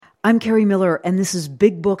I'm Carrie Miller, and this is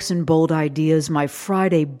Big Books and Bold Ideas, my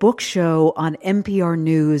Friday book show on NPR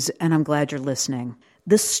News, and I'm glad you're listening.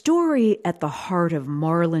 The story at the heart of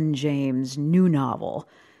Marlon James' new novel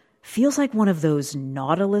feels like one of those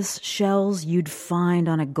Nautilus shells you'd find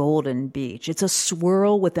on a golden beach. It's a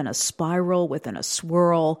swirl within a spiral within a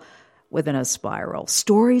swirl within a spiral.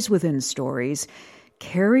 Stories within stories,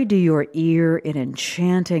 carried to your ear in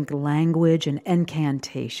enchanting language and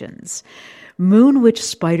incantations. Moonwitch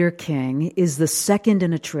Spider King is the second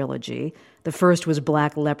in a trilogy. The first was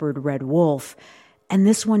Black Leopard, Red Wolf, and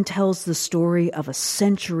this one tells the story of a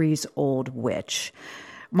centuries-old witch.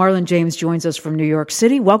 Marlon James joins us from New York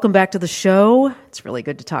City. Welcome back to the show. It's really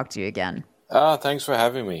good to talk to you again. Thanks for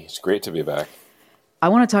having me. It's great to be back. I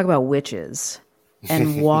want to talk about witches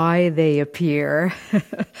and why they appear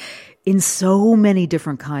in so many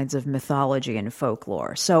different kinds of mythology and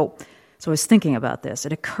folklore. So I was thinking about this.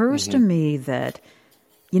 It occurs to me that,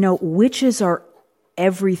 witches are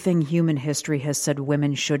everything human history has said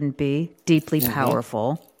women shouldn't be: deeply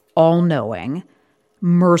powerful, all-knowing,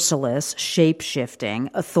 merciless,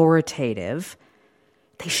 shape-shifting, authoritative.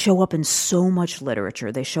 They show up in so much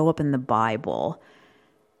literature. They show up in the Bible.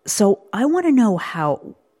 So I want to know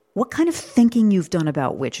what kind of thinking you've done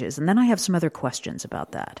about witches, and then I have some other questions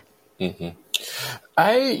about that.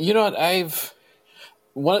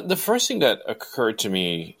 The first thing that occurred to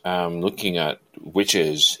me looking at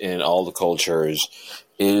witches in all the cultures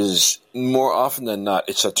is, more often than not,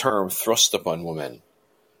 it's a term thrust upon women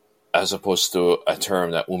as opposed to a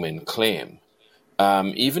term that women claim.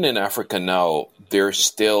 Even in Africa now, there's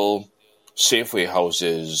still Safeway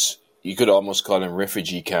houses, you could almost call them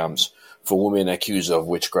refugee camps, for women accused of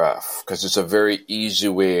witchcraft, because it's a very easy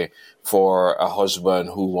way for a husband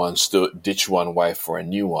who wants to ditch one wife for a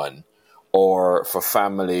new one, or for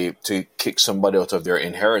family to kick somebody out of their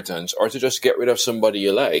inheritance, or to just get rid of somebody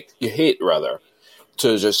you hate rather,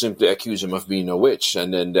 to just simply accuse them of being a witch,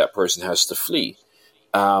 and then that person has to flee.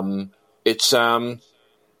 It's one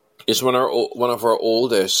of our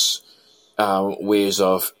oldest ways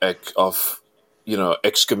of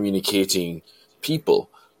excommunicating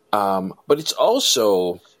people. But it's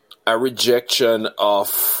also a rejection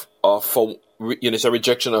of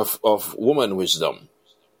woman wisdom.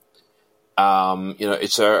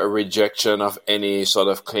 It's a rejection of any sort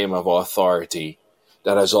of claim of authority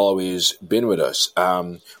that has always been with us.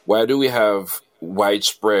 Why do we have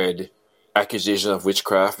widespread accusation of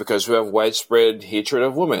witchcraft? Because we have widespread hatred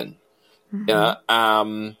of women. At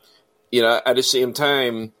the same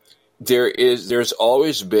time, there's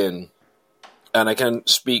always been, and I can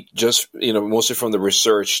speak just, mostly from the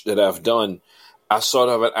research that I've done, a sort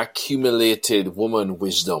of an accumulated woman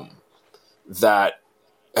wisdom that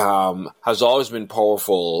has always been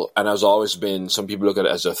powerful and has always been, some people look at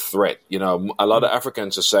it as a threat. A lot of African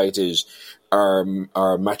societies are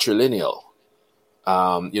matrilineal.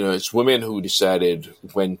 It's women who decided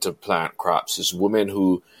when to plant crops. It's women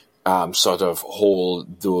who sort of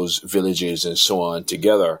hold those villages and so on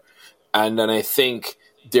together. And then I think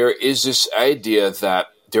there is this idea that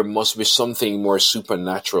there must be something more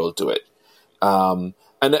supernatural to it. And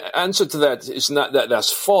the answer to that is not that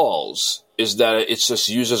that's false, is that it's just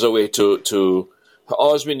used as a way to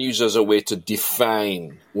always been used as a way to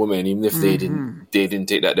define women, even if they didn't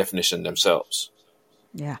take that definition themselves.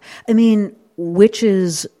 Yeah. I mean,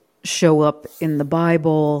 witches show up in the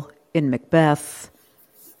Bible, in Macbeth,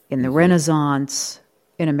 in the Renaissance,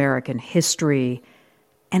 in American history.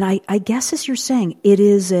 And I guess, as you're saying, it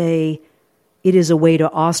is a way to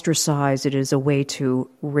ostracize, it is a way to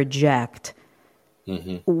reject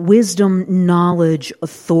wisdom, knowledge,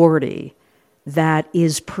 authority that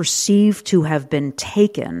is perceived to have been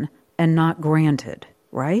taken and not granted,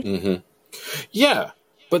 right? Yeah,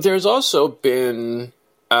 but there's also been,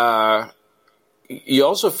 you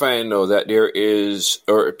also find, though, that there is,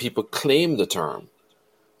 or people claim the term.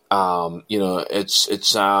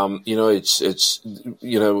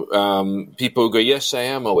 People go, yes, I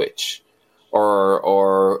am a witch,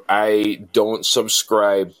 or I don't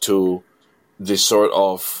subscribe to this sort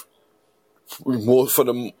of, I was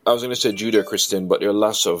going to say Judeo-Christian, but there are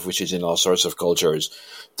lots of witches in all sorts of cultures,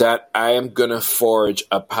 that I am going to forge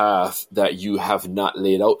a path that you have not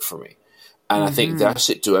laid out for me. And I think that's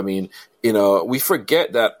it too. I mean, we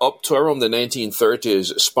forget that up to around the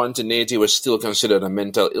 1930s, spontaneity was still considered a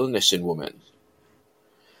mental illness in women.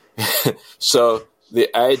 So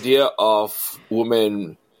the idea of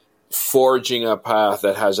women forging a path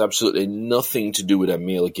that has absolutely nothing to do with a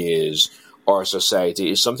male gaze or society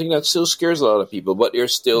is something that still scares a lot of people, but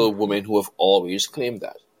there's still women who have always claimed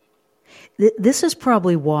that. This is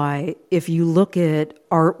probably why, if you look at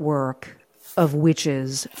artwork of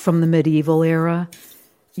witches from the medieval era,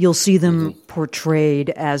 you'll see them portrayed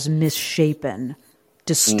as misshapen,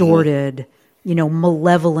 distorted,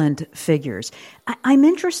 malevolent figures. I'm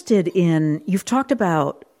interested in, you've talked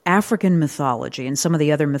about African mythology and some of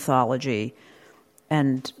the other mythology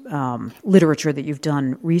and literature that you've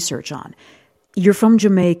done research on. You're from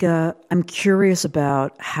Jamaica. I'm curious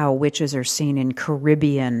about how witches are seen in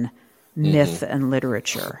Caribbean myth and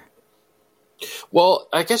literature. Well,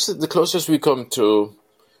 I guess the closest we come to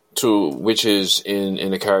witches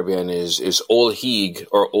in the Caribbean is Old Hege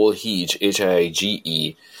or Old Hege,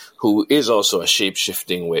 Hige, who is also a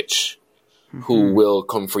shape-shifting witch who will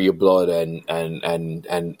come for your blood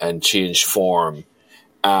and change form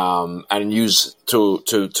and use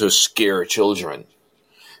to scare children.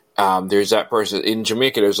 There's that person in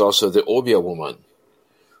Jamaica. There's also the Obia woman,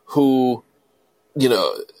 who,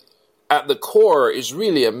 at the core is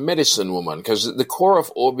really a medicine woman, because the core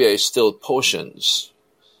of Obia is still potions.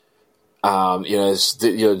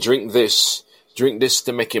 Drink this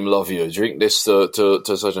to make him love you. Drink this to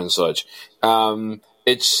such and such.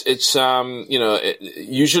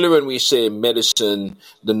 Usually when we say medicine,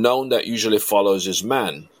 the noun that usually follows is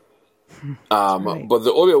man. Right. But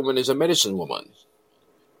the Obia woman is a medicine woman.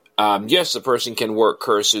 Yes, the person can work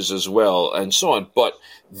curses as well and so on, but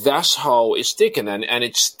that's how it's taken. And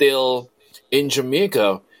it's still, in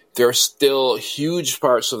Jamaica, there are still huge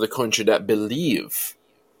parts of the country that believe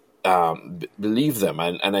them.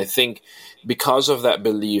 And I think because of that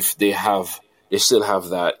belief, they still have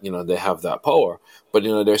that, they have that power. But,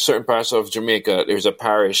 there are certain parts of Jamaica. There's a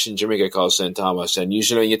parish in Jamaica called St. Thomas. And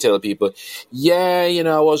usually when you tell people, I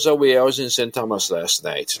was away. I was in St. Thomas last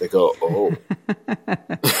night. They go, oh.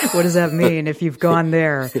 What does that mean if you've gone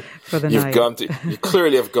there for the night? You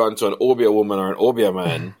clearly have gone to an Obia woman or an Obia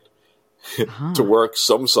man to work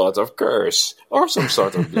some sort of curse or some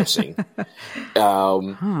sort of blessing.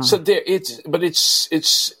 So there,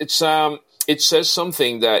 it says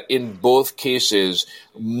something that in both cases,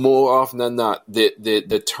 more often than not,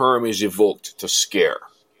 the term is evoked to scare.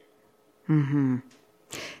 Mm-hmm.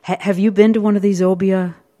 Have you been to one of these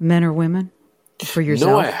Obia men or women for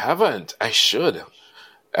yourself? No, I haven't. I should.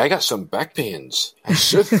 I got some back pains. I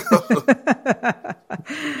should.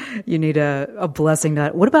 You need a blessing.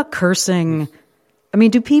 What about cursing? I mean,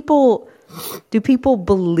 do people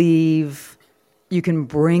believe you can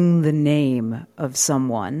bring the name of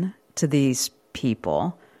someone to these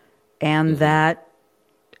people, and that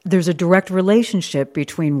there's a direct relationship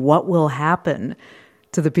between what will happen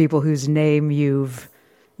to the people whose name you've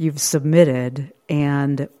submitted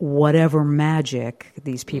and whatever magic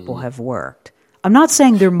these people have worked? I'm not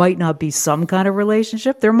saying there might not be some kind of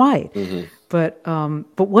relationship. There might, but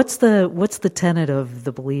what's the tenet of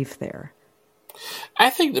the belief there? I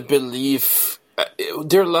think the belief.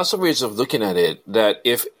 There are lots of ways of looking at it. That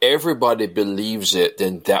if everybody believes it,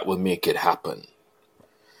 then that will make it happen.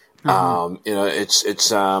 A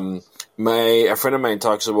friend of mine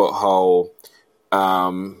talks about how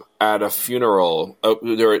at a funeral,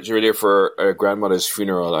 they were there for a grandmother's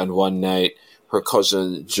funeral, and one night her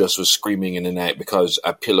cousin just was screaming in the night because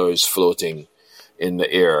a pillow is floating in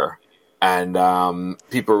the air. And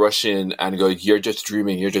people rush in and go, you're just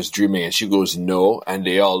dreaming. And she goes, no. And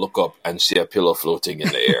they all look up and see a pillow floating in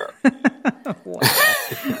the air.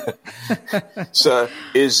 So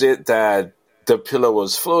is it that the pillow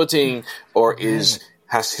was floating, or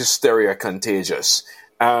has hysteria contagious?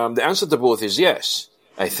 The answer to both is yes,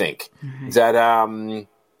 I think. That,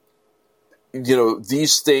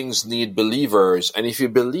 these things need believers. And if you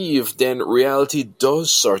believe, then reality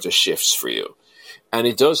does sort of shifts for you. And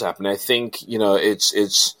it does happen. I think, we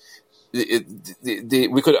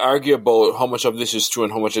could argue about how much of this is true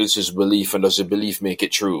and how much of this is belief, and does the belief make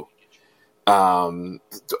it true?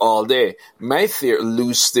 All day. My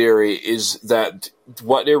loose theory is that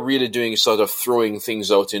what they're really doing is sort of throwing things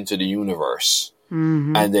out into the universe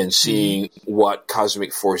and then seeing what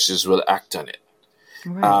cosmic forces will act on it.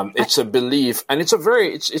 Right. It's a belief, and it's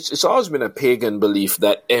always been a pagan belief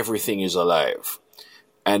that everything is alive.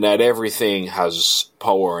 And that everything has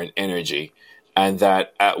power and energy, and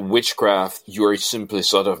that at witchcraft, you're simply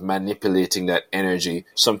sort of manipulating that energy,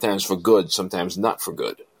 sometimes for good, sometimes not for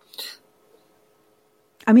good.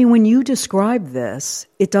 I mean, when you describe this,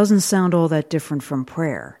 it doesn't sound all that different from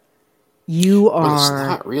prayer. You are... Well, it's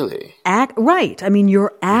not really. Right. I mean,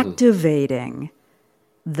 you're activating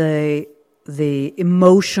the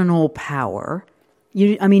emotional power.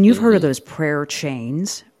 You've heard of those prayer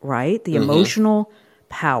chains, right? The emotional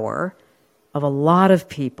power of a lot of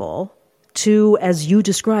people to, as you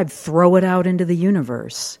described, throw it out into the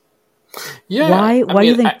universe. Yeah. Why do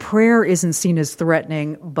you think prayer isn't seen as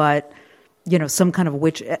threatening, but some kind of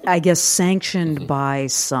witch, I guess, sanctioned by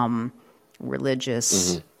some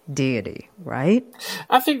religious deity, right?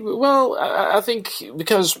 I think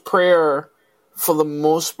because prayer, for the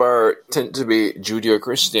most part, tend to be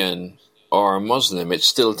Judeo-Christian or Muslim. It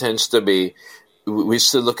still tends to be, we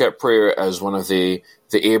still look at prayer as one of the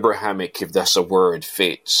Abrahamic, if that's a word,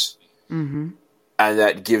 faiths. Mm-hmm. And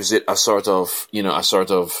that gives it a sort of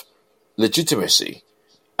legitimacy.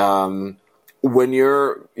 When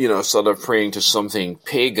you're, sort of praying to something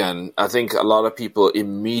pagan, I think a lot of people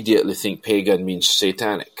immediately think pagan means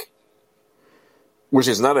satanic, which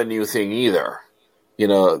is not a new thing either.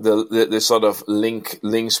 The sort of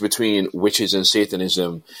links between witches and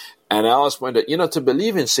Satanism. And I always point out, to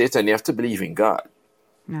believe in Satan, you have to believe in God.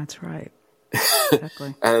 That's right.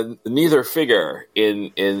 Exactly. And neither figure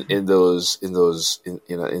in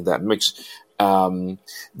that mix.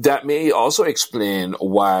 That may also explain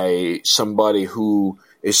why somebody who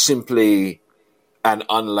is simply an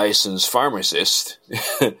unlicensed pharmacist,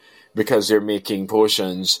 because they're making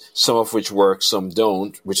potions, some of which work, some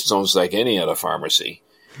don't, which sounds like any other pharmacy,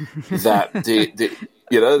 that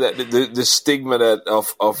the stigma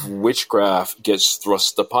of witchcraft gets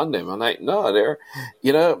thrust upon them. I'm like, no,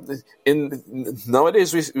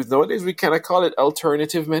 nowadays we kind of call it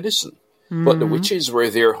alternative medicine. But the witches were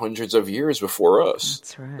there hundreds of years before us.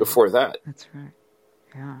 That's right. Before that. That's right.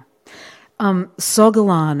 Yeah.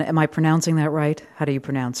 Sogalan, am I pronouncing that right? How do you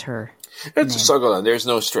pronounce her It's name? Sogalan. There's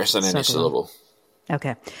no stress on any syllable.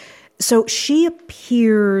 Okay. So she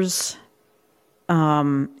appears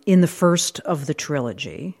in the first of the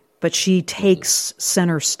trilogy, but she takes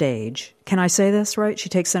center stage. Can I say this right? She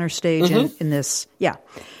takes center stage in this. Yeah.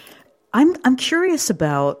 I'm curious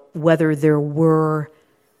about whether there were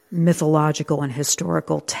mythological and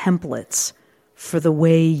historical templates for the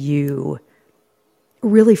way you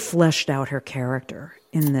really fleshed out her character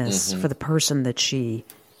in this, for the person that she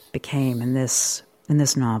became in this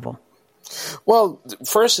novel. Well,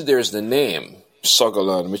 first there's the name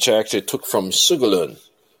Sogalan, which I actually took from Sugulun,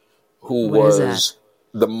 who was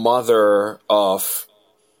the mother of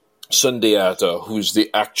Sundiata, who's the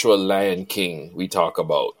actual Lion King we talk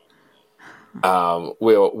about.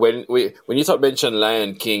 When you mention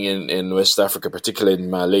Lion King in West Africa, particularly in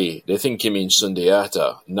Mali, they think you mean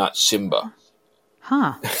Sundiata, not Simba.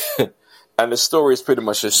 Huh. And the story is pretty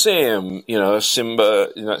much the same.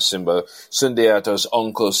 Sundiata's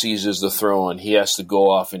uncle seizes the throne. He has to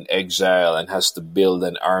go off in exile and has to build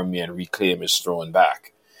an army and reclaim his throne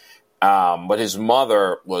back. But his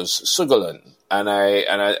mother was Sugulun, and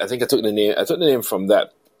I think I took the name from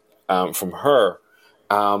that, from her.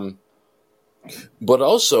 But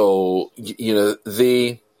also, a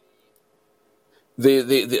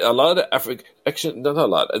lot of not a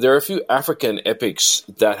lot. There are a few African epics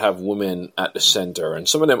that have women at the center, and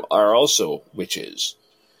some of them are also witches.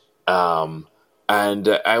 And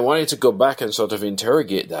I wanted to go back and sort of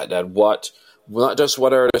interrogate that not just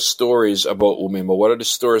what are the stories about women, but what are the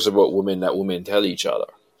stories about women that women tell each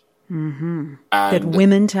other. Mm-hmm. That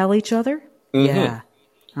women tell each other? Mm-hmm. Yeah.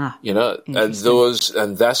 And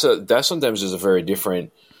that sometimes is a very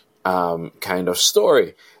different kind of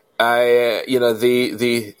story.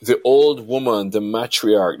 The old woman, the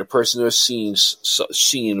matriarch, the person who has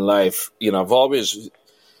seen life, I've always,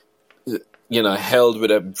 held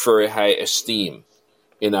with a very high esteem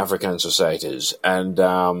in African societies, and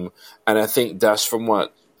I think that's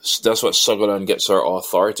what Sogalan gets her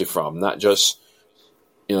authority from, not just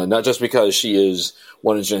because she is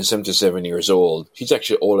 177 years old. She's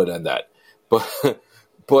actually older than that,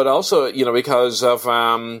 but also because of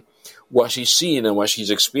what she's seen and what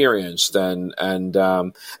she's experienced, and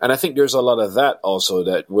I think there's a lot of that also,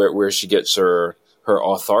 that where she gets her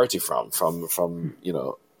authority from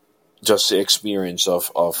just the experience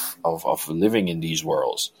of living in these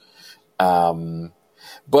worlds.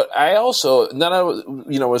 But I also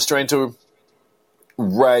was trying to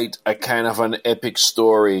write a kind of an epic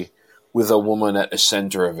story with a woman at the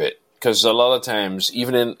center of it, because a lot of times,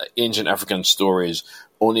 even in ancient African stories,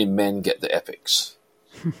 only men get the epics.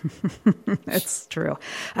 That's true.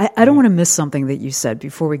 I don't want to miss something that you said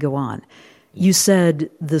before we go on. You said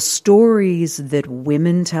the stories that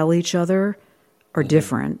women tell each other are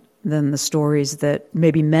different than the stories that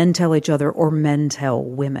maybe men tell each other or men tell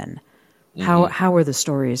women. How are the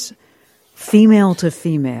stories female to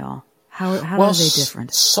female? How are they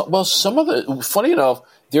different? Some of the, funny enough,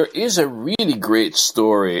 there is a really great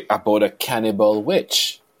story about a cannibal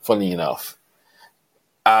witch, funny enough.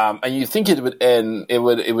 And you think it would end, it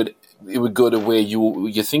would go the way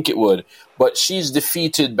you think it would, but she's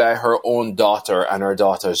defeated by her own daughter and her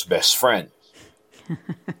daughter's best friend.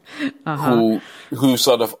 who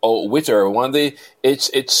sort of outwit her. It's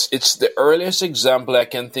the earliest example I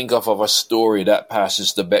can think of a story that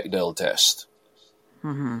passes the Bechdel test.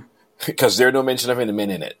 Because there's no mention of any men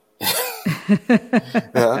in it.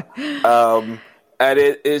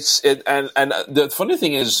 And and the funny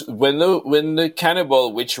thing is when the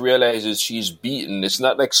cannibal witch realizes she's beaten, it's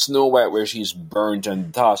not like Snow White where she's burnt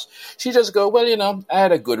and tossed. She just go, well, I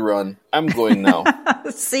had a good run. I'm going now.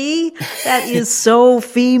 See, that is so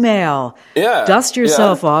female. Yeah, dust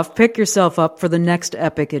yourself off, pick yourself up for the next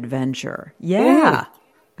epic adventure. Yeah.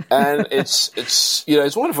 And it's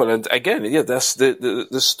wonderful. And again, that's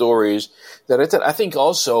the stories that I tell. I think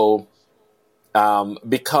also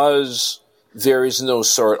because there is no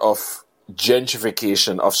sort of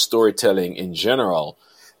gentrification of storytelling in general,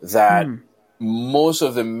 that most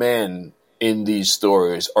of the men in these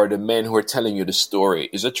stories, or the men who are telling you the story,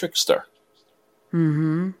 is a trickster.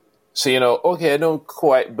 Mm-hmm. So, okay, I don't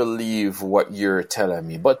quite believe what you're telling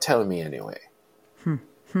me, but tell me anyway.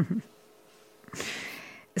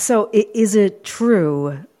 So is it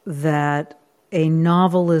true that a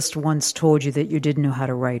novelist once told you that you didn't know how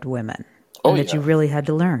to write women? And that you really had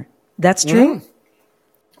to learn? That's true? Mm.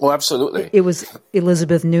 Oh, absolutely. It was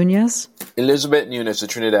Elizabeth Nunez? Elizabeth Nunez, a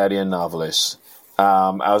Trinidadian novelist.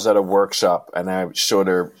 I was at a workshop and I showed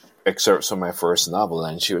her excerpts from my first novel,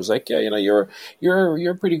 and she was like, "Yeah, you're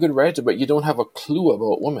a pretty good writer, but you don't have a clue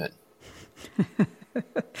about women."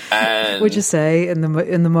 And what'd you say in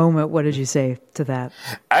the moment? What did you say to that?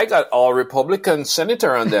 I got all Republican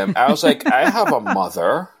senator on them. I was like, I have a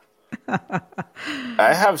mother.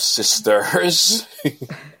 I have sisters.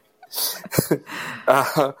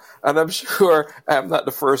 And I'm sure I'm not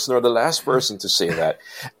the first nor the last person to say that.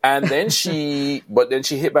 And then she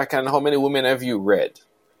hit back on, how many women have you read?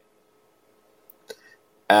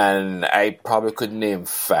 And I probably could name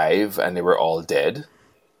 5, and they were all dead.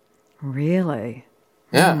 Really?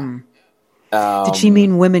 Yeah. Did she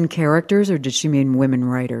mean women characters, or did she mean women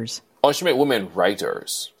writers? Oh, she meant women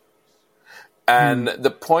writers. And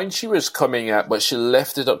the point she was coming at, but she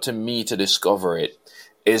left it up to me to discover it,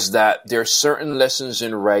 is that there are certain lessons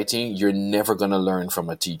in writing you're never going to learn from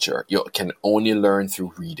a teacher. You can only learn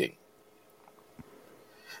through reading.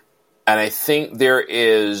 And I think there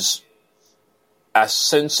is a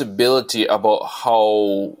sensibility about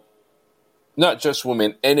how not just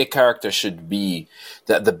women, any character should be,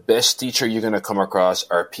 that the best teacher you're going to come across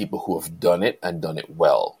are people who have done it and done it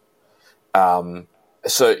well.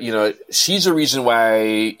 So, she's the reason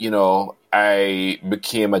why, I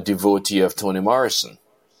became a devotee of Toni Morrison.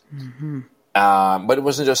 Mm-hmm. But it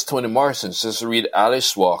wasn't just Toni Morrison. So just read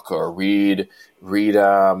Alice Walker, read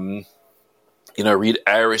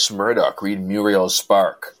Iris Murdoch, read Muriel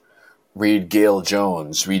Spark, read Gail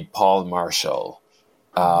Jones, read Paul Marshall,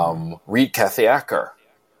 read Kathy Acker.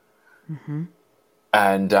 Mm-hmm.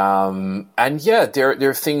 And yeah, there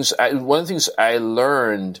are things. One of the things I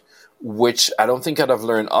learned, which I don't think I'd have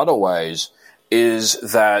learned otherwise, is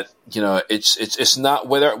that, it's not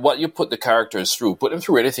whether what you put the characters through, put them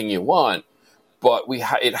through anything you want, but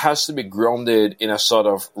it has to be grounded in a sort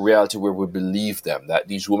of reality where we believe them, that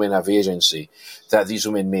these women have agency, that these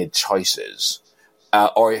women made choices,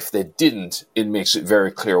 or if they didn't, it makes it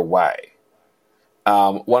very clear why.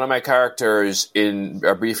 One of my characters in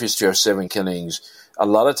A Brief History of Seven Killings, a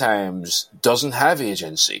lot of times doesn't have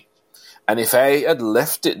agency. And if I had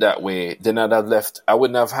left it that way, then I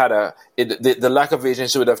wouldn't have had the lack of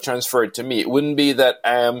agency would have transferred to me. It wouldn't be that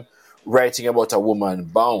I am writing about a woman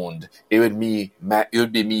bound. It would be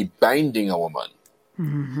me binding a woman.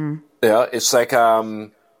 Mm-hmm. Yeah, it's like,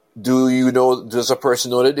 does a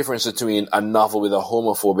person know the difference between a novel with a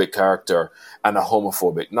homophobic character and a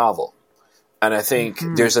homophobic novel? And I think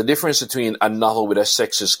there's a difference between a novel with a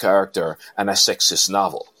sexist character and a sexist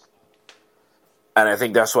novel. And I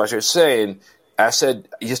think that's what you're saying. I said,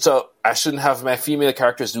 I shouldn't have my female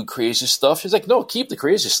characters do crazy stuff. She's like, no, keep the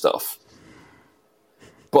crazy stuff.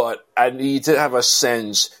 But I need to have a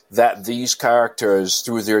sense that these characters,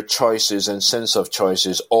 through their choices and sense of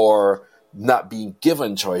choices, or not being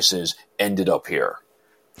given choices, ended up here.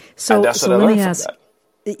 So, and that's what I learned from that.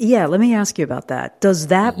 Yeah, let me ask you about that. Does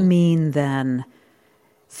that mean then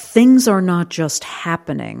things are not just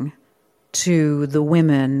happening to the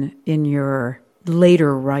women in your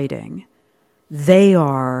later writing? They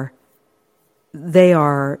are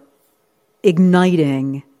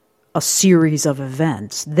igniting a series of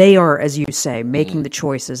events. They are, as you say, making the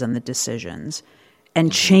choices and the decisions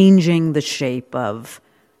and changing the shape of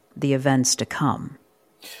the events to come.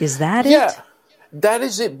 Is that it? Yeah, that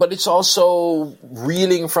is it. But it's also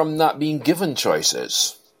reeling from not being given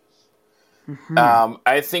choices.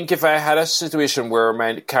 I think if I had a situation where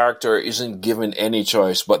my character isn't given any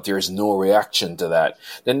choice, but there's no reaction to that,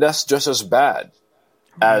 then that's just as bad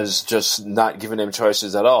as just not giving them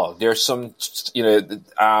choices at all. There's some,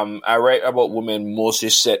 I write about women mostly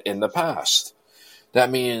set in the past.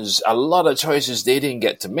 That means a lot of choices they didn't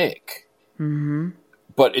get to make. Mm-hmm.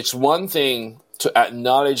 But it's one thing to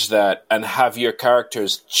acknowledge that and have your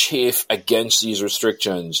characters chafe against these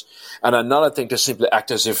restrictions, and another thing to simply act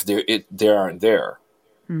as if they aren't there.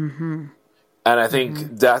 Mm-hmm. And I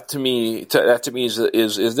think that to me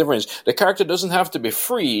is difference. The character doesn't have to be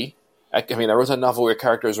free. I wrote a novel where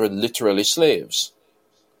characters were literally slaves,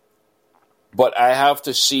 but I have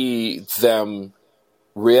to see them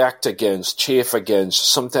react against, chafe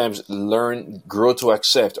against, sometimes learn, grow to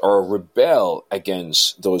accept, or rebel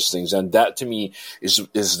against those things, and that to me is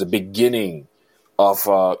the beginning of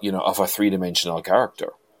a three-dimensional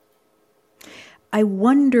character. I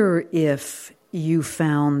wonder if you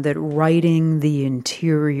found that writing the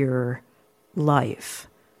interior life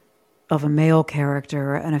of a male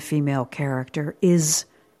character and a female character is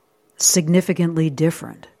significantly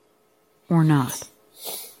different, or not?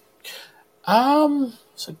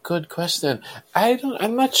 It's a good question.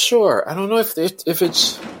 I'm not sure. I don't know if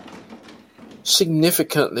it's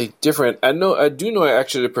significantly different. I do know I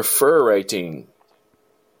actually prefer writing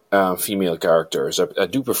female characters. I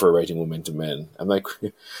do prefer writing women to men. I'm like,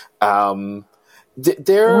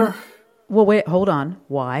 they're. Well, wait, hold on.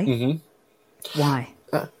 Why? Mm-hmm. Why?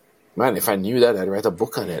 Man, if I knew that, I'd write a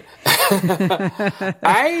book on it.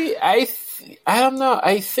 I don't know.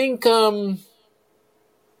 I think.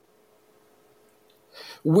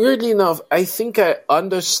 Weirdly enough, I think I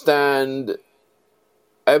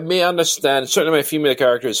may understand certainly my female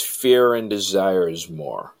character's fear and desires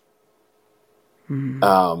more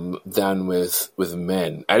than with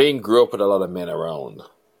men. I didn't grow up with a lot of men around.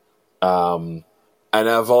 And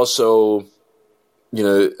I've also,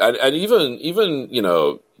 and even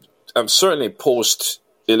I'm certainly post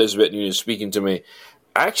Elizabeth Newton speaking to me,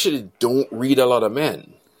 I actually don't read a lot of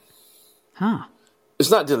men. Huh. It's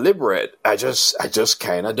not deliberate. I just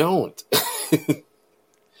kind of don't.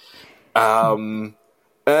 And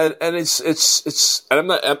it's and I'm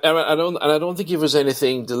not I don't think it was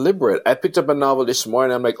anything deliberate. I picked up a novel this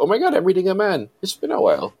morning. I'm like, oh my God, I'm reading a man. It's been a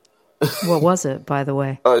while. What was it, by the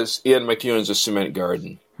way? It's Ian McEwan's A Cement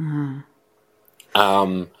Garden. Mm-hmm.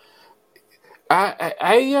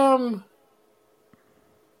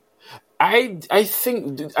 I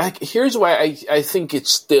think here's why I think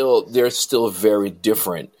they're still very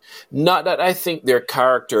different. Not that I think their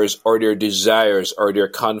characters or their desires or their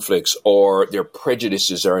conflicts or their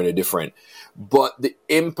prejudices are any different, but the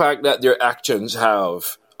impact that their actions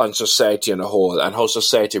have on society as a whole and how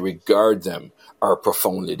society regard them are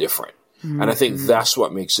profoundly different. Mm-hmm. And I think that's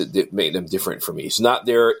what make them different for me. It's not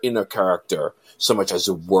their inner character so much as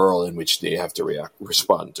the world in which they have to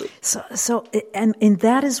respond to. So, and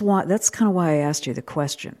that's kind of why I asked you the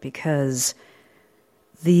question, because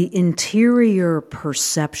the interior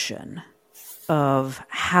perception of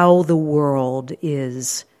how the world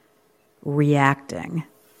is reacting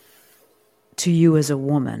to you as a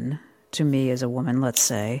woman, to me as a woman, let's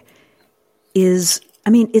say, is,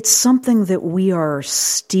 it's something that we are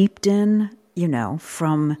steeped in,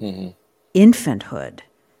 from infanthood.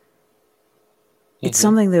 It's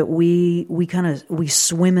something that we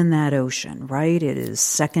swim in that ocean, right? It is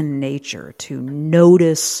second nature to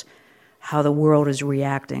notice how the world is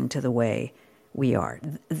reacting to the way we are.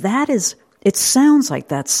 It sounds like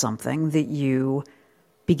that's something that you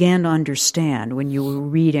began to understand when you were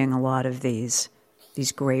reading a lot of these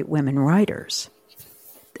great women writers.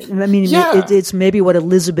 It's maybe what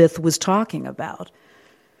Elizabeth was talking about.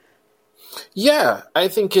 Yeah, I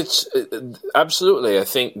think it's absolutely. I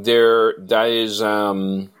think that is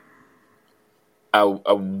a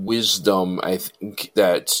wisdom. I think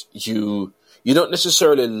that you don't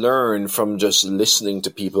necessarily learn from just listening to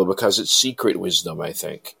people because it's secret wisdom. I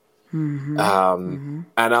think, and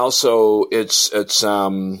also it's.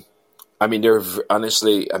 There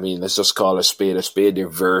honestly. Let's just call a spade a spade. There are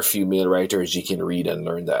very few male writers you can read and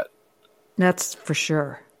learn that. That's for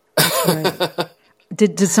sure. That's right.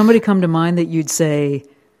 Did somebody come to mind that you'd say,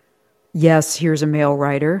 yes, here's a male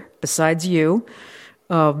writer besides you,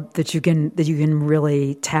 that you can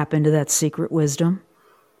really tap into that secret wisdom?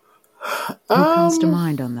 Who comes to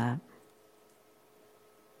mind on that?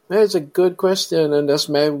 That's a good question, and that's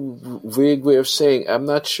my vague way of saying I'm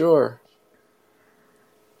not sure.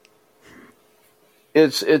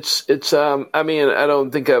 It's. I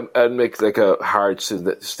don't think I'd make like a hard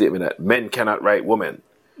statement that men cannot write women.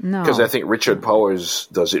 No, because I think Richard Powers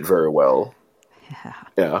does it very well.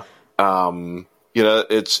 Yeah.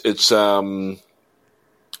 It's.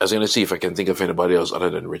 I was going to see if I can think of anybody else other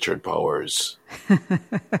than Richard Powers.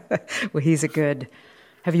 Well, he's a good.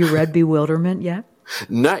 Have you read Bewilderment yet?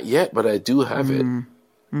 Not yet, but I do have it.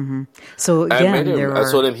 Mm-hmm. So again, I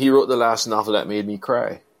told him he wrote the last novel that made me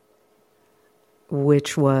cry,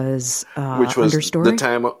 which was Understory? the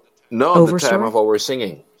time of our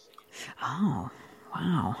singing. Oh,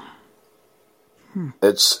 wow!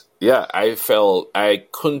 I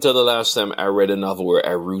couldn't tell the last time I read a novel where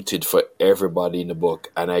I rooted for everybody in the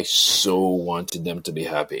book, and I so wanted them to be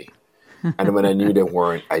happy. And when I knew they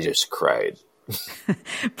weren't, I just cried.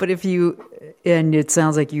 But and it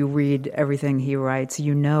sounds like you read everything he writes,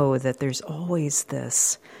 you know that there's always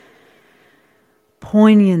this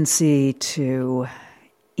poignancy to,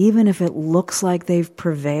 even if it looks like they've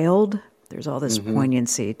prevailed, there's all this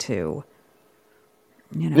poignancy to,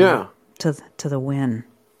 to the win.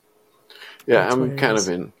 Yeah, that's I'm kind of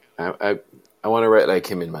in. I want to write like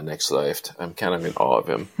him in my next life. I'm kind of in awe of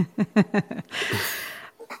him.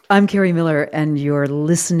 I'm Kerri Miller, and you're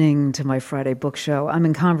listening to my Friday Book Show. I'm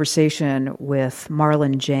in conversation with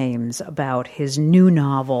Marlon James about his new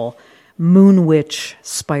novel, Moon Witch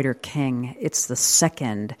Spider King. It's the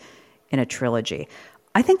second in a trilogy.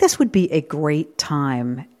 I think this would be a great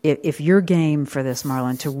time, if you're game for this,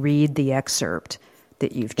 Marlon, to read the excerpt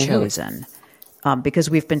that you've chosen. Because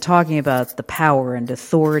we've been talking about the power and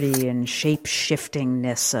authority and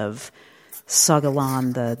shape-shiftingness of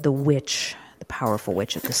Sogolon, the witch, the powerful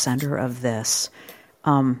witch at the center of this.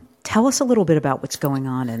 Tell us a little bit about what's going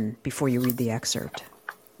on before you read the excerpt.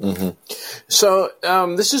 Mm-hmm. So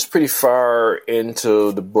this is pretty far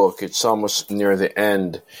into the book. It's almost near the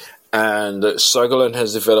end. And Sogolon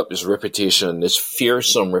has developed this reputation, this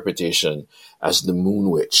fearsome reputation, as the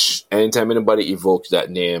Moon Witch. Anytime anybody evokes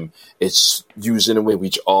that name, it's used in a way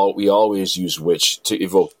which we always use witch to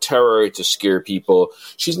evoke terror, to scare people.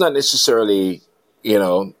 She's not necessarily,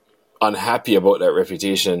 unhappy about that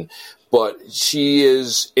reputation, but she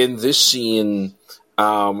is in this scene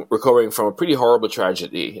recovering from a pretty horrible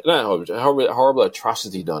tragedy, not horrible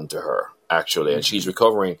atrocity done to her, actually, and she's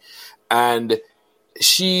recovering. And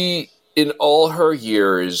she, in all her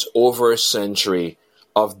years, over a century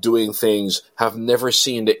of doing things, have never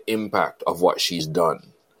seen the impact of what she's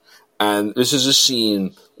done. And this is a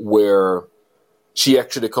scene where she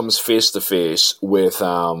actually comes face to face with,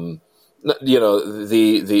 the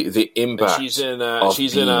impact. She's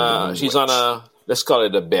on a, let's call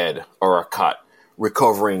it a bed or a cot,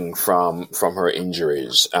 recovering from her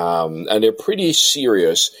injuries. And they're pretty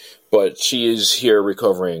serious, but she is here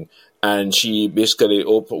recovering. And she basically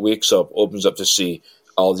wakes up, opens up to see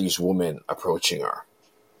all these women approaching her.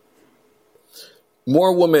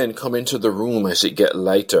 More women come into the room as it gets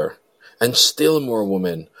lighter, and still more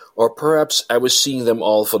women, or perhaps I was seeing them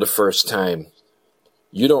all for the first time.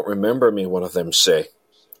 You don't remember me, one of them say.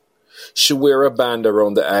 She wear a band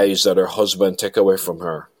around the eyes that her husband take away from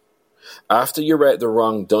her. After you right the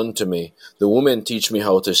wrong done to me, the women teach me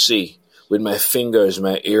how to see. With my fingers,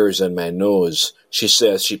 my ears, and my nose, she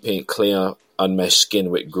says she paint clay on my skin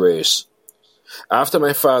with grace. After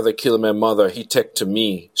my father killed my mother, he take to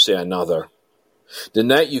me, say another. The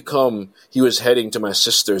night you come, he was heading to my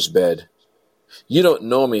sister's bed. You don't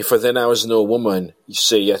know me, for then I was no woman,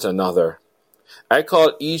 say yet another. I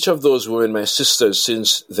called each of those women my sisters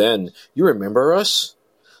since then. You remember us?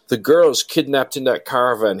 The girls kidnapped in that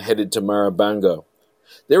caravan headed to Marabanga.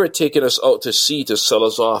 They were taking us out to sea to sell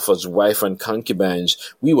us off as wife and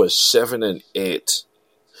concubines. We was 7 and 8.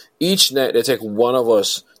 Each night they take one of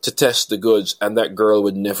us to test the goods, and that girl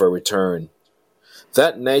would never return.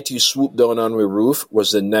 That night you swooped down on my roof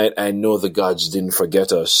was the night I know the gods didn't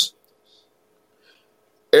forget us.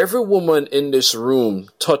 Every woman in this room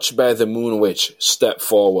touched by the Moon Witch stepped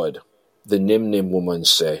forward, the Nim Nim woman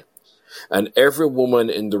say. And every woman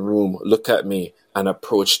in the room look at me and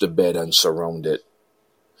approach the bed and surround it.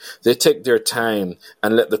 They take their time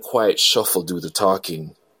and let the quiet shuffle do the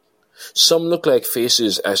talking. Some look like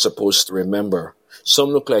faces I supposed to remember.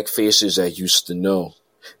 Some look like faces I used to know.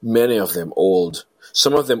 Many of them old.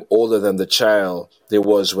 Some of them older than the child they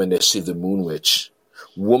was when they see the Moon Witch.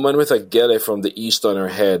 Woman with a gele from the east on her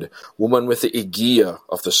head. Woman with the igia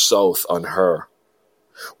of the south on her.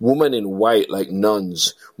 Woman in white like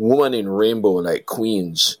nuns. Woman in rainbow like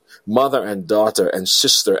queens. Mother and daughter and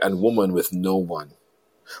sister and woman with no one.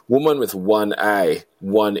 Woman with one eye,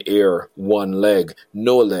 one ear, one leg,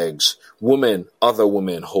 no legs. Woman, other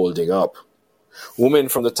woman holding up. Women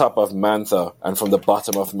from the top of Mantha and from the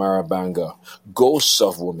bottom of Marabanga. Ghosts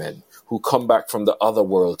of women who come back from the other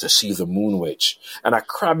world to see the Moon Witch. And a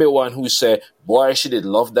crabby one who say, boy, she did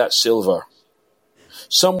love that silver.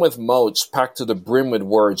 some with mouths packed to the brim with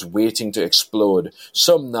words waiting to explode,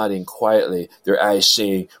 some nodding quietly, their eyes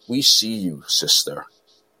saying, "We see you, sister."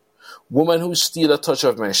 Woman who steal a touch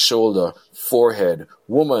of my shoulder, forehead,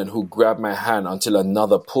 woman who grabbed my hand until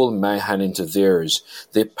another pulled my hand into theirs.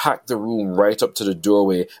 They packed the room right up to the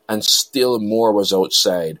doorway, and still more was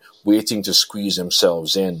outside, waiting to squeeze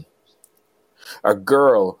themselves in. A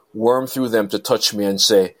girl wormed through them to touch me and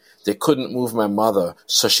say, "They couldn't move my mother,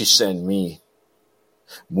 so she sent me."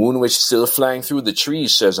 Moonwitch still flying through the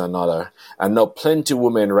trees, says another, and now plenty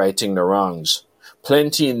women righting the wrongs.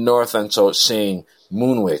 Plenty in north and south saying,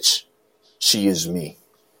 "Moonwitch, she is me."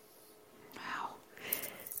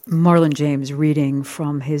 Marlon James reading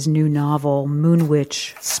from his new novel,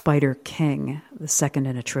 Moonwitch Spider King, the second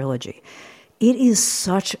in a trilogy. It is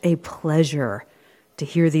such a pleasure to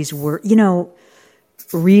hear these words. You know,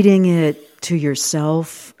 reading it to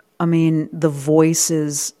yourself, I mean, the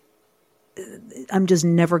voices, I'm just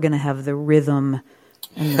never going to have the rhythm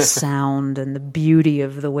and the sound and the beauty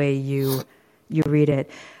of the way you read it.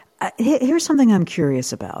 Here's something I'm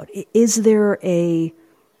curious about. Is there a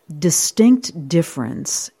distinct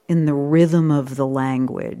difference in the rhythm of the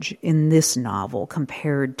language in this novel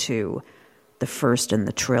compared to the first in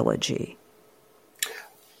the trilogy?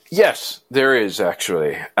 Yes, there is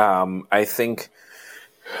actually. I think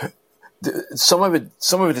some of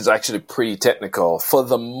it is actually pretty technical for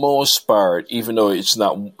the most part, even though it's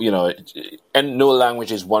not, and no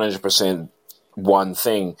language is 100% one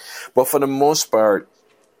thing. But for the most part,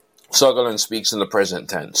 Sogolon speaks in the present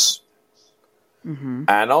tense. Mm-hmm.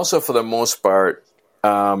 And also for the most part,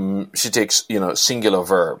 she takes, singular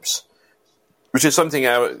verbs, which is something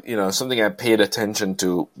I paid attention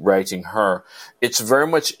to writing her. It's very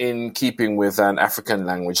much in keeping with an African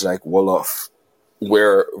language like Wolof,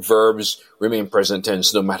 where verbs remain present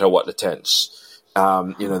tense no matter what the tense.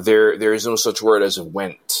 There is no such word as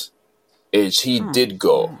went. It's he did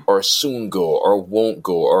go, or soon go, or won't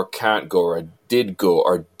go, or can't go, or did go,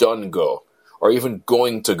 or done go, or even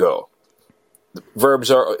going to go. Verbs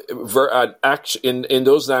are action in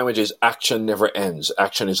those languages. Action never ends.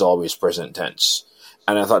 Action is always present tense,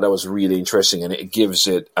 and I thought that was really interesting, and it gives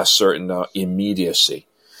it a certain immediacy.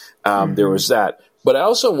 There was that, but I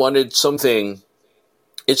also wanted something.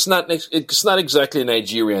 It's not exactly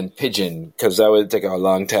Nigerian pidgin, because that would take a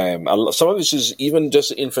long time. Some of this is even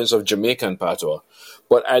just the influence of Jamaican patois,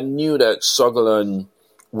 but I knew that Sogolon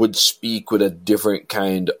would speak with a different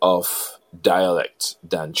kind of dialect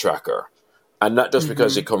than Tracker. And not just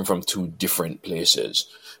because they come from two different places,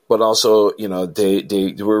 but also,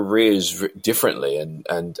 they were raised differently,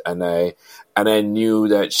 and I knew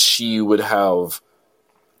that she would have,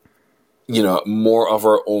 more of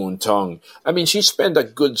her own tongue. I mean, she spent a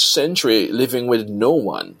good century living with no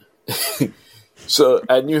one. So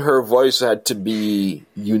I knew her voice had to be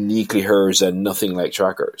uniquely hers and nothing like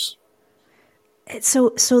Tracker's.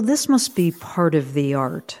 So this must be part of the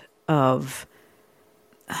art of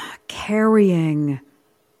carrying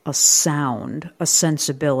a sound, a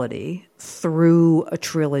sensibility through a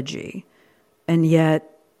trilogy, and yet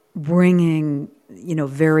bringing,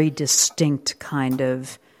 very distinct kind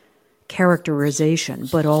of characterization,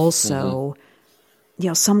 but also,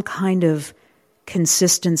 some kind of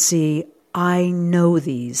consistency. I know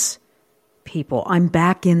these people. I'm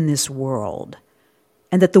back in this world.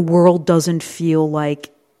 And that the world doesn't feel like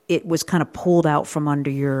it was kind of pulled out from under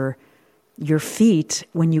your feet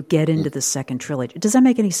when you get into the second trilogy. Does that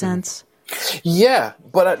make any sense? Yeah,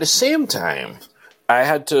 but at the same time, I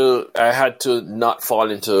had to not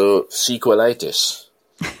fall into sequelitis.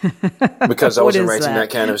 Because I wasn't writing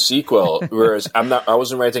that kind of sequel, whereas I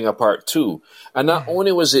wasn't writing a part 2. And not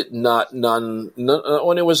only was it not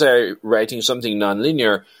only was I writing something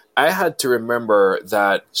nonlinear, I had to remember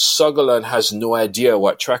that Sogolon has no idea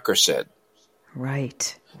what Tracker said.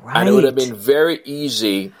 Right. And it would have been very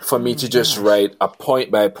easy for me to just write a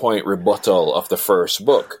point-by-point rebuttal of the first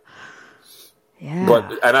book. Yeah.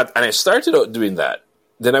 But I started out doing that.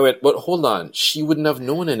 Then I went, but hold on, she wouldn't have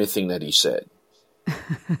known anything that he said.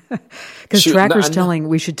 Because Tracker's telling,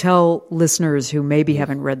 we should tell listeners who maybe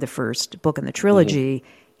haven't read the first book in the trilogy,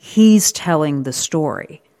 he's telling the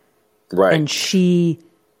story. Right. And she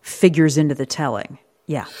figures into the telling.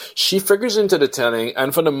 Yeah. She figures into the telling,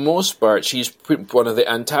 and for the most part, she's one of the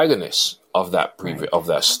antagonists of that of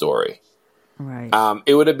that story. Right.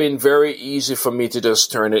 It would have been very easy for me to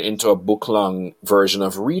just turn it into a book-long version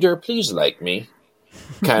of "Reader, please like me,"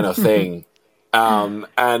 kind of thing. And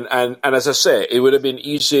as I say, it would have been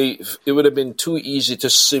easy. It would have been too easy to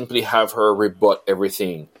simply have her rebut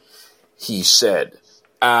everything he said.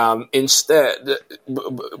 Instead,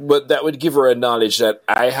 but that would give her a knowledge that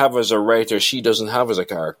I have as a writer, she doesn't have as a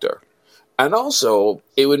character. And also,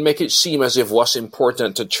 it would make it seem as if what's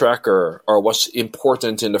important to Tracker or what's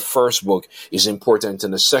important in the first book is important in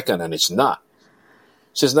the second, and it's not.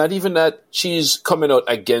 So it's not even that she's coming out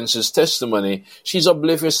against his testimony. She's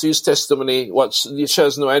oblivious to his testimony. She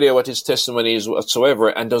has no idea what his testimony is whatsoever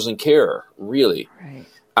and doesn't care, really. Right.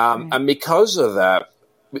 And because of that,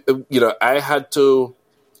 I had to,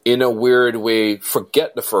 in a weird way,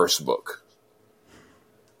 forget the first book.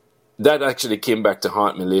 That actually came back to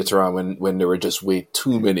haunt me later on when there were just way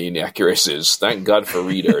too many inaccuracies. Thank God for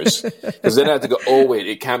readers. Because then I had to go, oh, wait,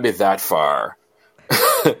 it can't be that far.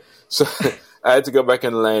 So I had to go back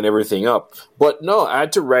and line everything up. But no, I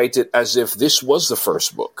had to write it as if this was the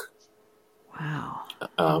first book. Wow.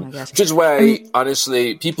 Oh my gosh. Which is why,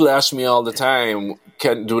 honestly, people ask me all the time,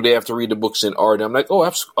 do they have to read the books in order? I'm like,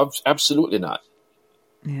 oh, absolutely not.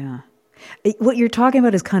 Yeah. What you're talking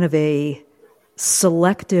about is kind of a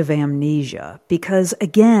selective amnesia, because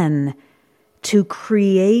again, to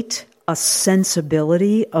create a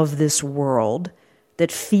sensibility of this world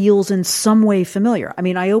that feels in some way familiar. I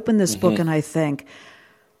mean, I open this book and I think,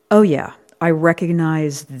 oh yeah, I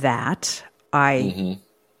recognize that.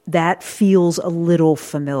 That feels a little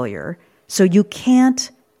familiar. So you can't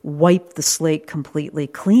wipe the slate completely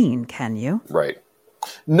clean, can you? Right.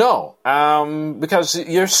 No, because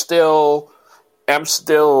I'm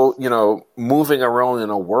still, moving around in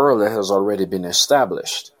a world that has already been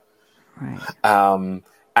established. Right. And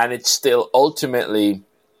it's still ultimately,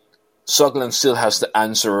 Sogolon still has to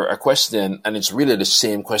answer a question, and it's really the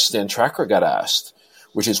same question Tracker got asked,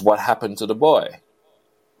 which is what happened to the boy.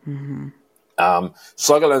 Mm-hmm.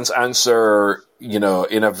 Sogolon's answer, in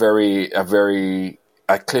a very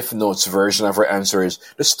Cliff Notes version of her answer is,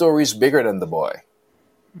 the story is bigger than the boy.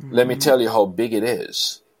 Mm-hmm. Let me tell you how big it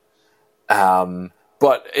is.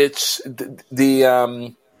 But it's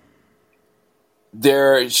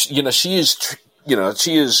she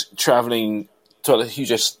is traveling to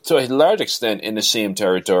a large extent in the same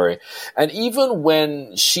territory. And even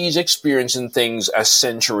when she's experiencing things a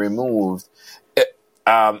century removed,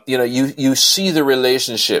 you see the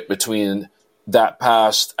relationship between that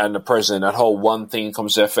past and the present, and how one thing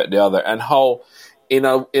comes to affect the other, and how, in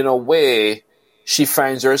a way, she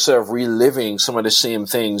finds herself reliving some of the same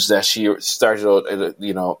things that she started out, at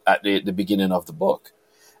the beginning of the book.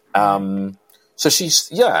 So she's,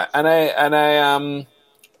 it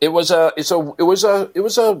was a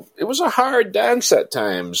hard dance at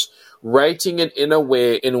times, writing it in a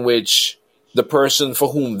way in which the person for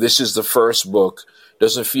whom this is the first book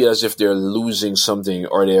doesn't feel as if they're losing something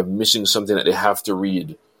or they're missing something that they have to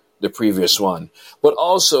read the previous one, but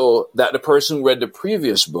also that the person who read the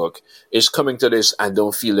previous book is coming to this and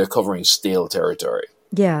don't feel they're covering stale territory.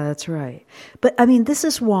 Yeah, that's right. But I mean, this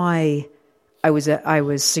is why I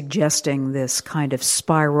was suggesting this kind of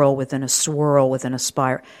spiral within a swirl within a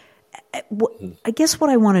spiral. I guess what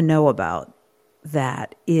I want to know about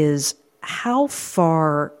that is, how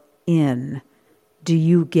far in do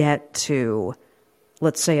you get to,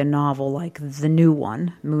 let's say, a novel like the new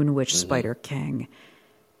one, Moon Witch, Spider King,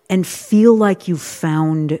 and feel like you've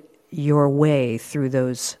found your way through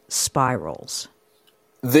those spirals?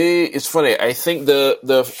 It's funny. I think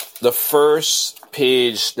the first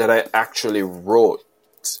page that I actually wrote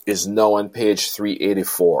is now on page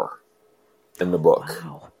 384 in the book.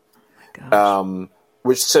 Wow. Oh my gosh.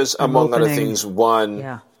 Which says, among other things, one,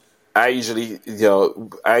 yeah. I usually,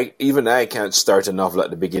 I can't start a novel at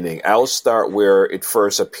the beginning. I'll start where it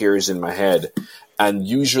first appears in my head. And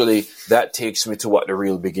usually that takes me to what the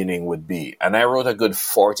real beginning would be. And I wrote a good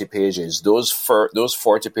 40 pages. Those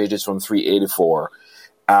 40 pages from 384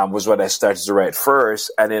 was what I started to write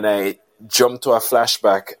first. And then I jumped to a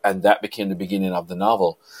flashback, and that became the beginning of the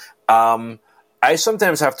novel. I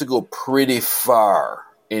sometimes have to go pretty far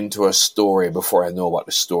into a story before I know what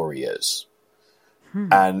the story is.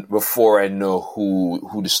 And before I know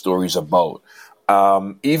who the story is about.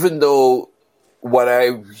 Even though what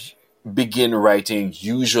I begin writing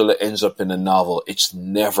usually ends up in a novel, it's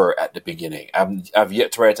never at the beginning. I've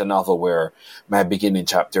yet to write a novel where my beginning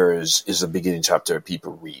chapter is a beginning chapter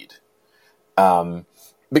people read.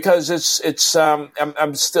 Because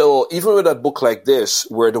I'm still, even with a book like this,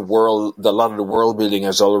 where a lot of the world building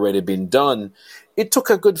has already been done, it took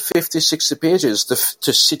a good 50, 60 pages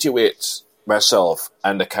to situate myself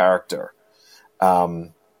and the character,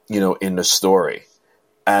 in the story.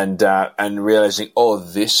 And realizing, oh,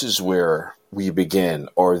 this is where we begin,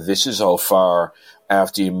 or this is how far I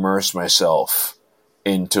have to immerse myself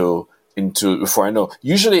into into before I know.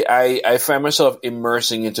 Usually I find myself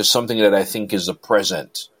immersing into something that I think is the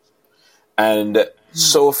present. And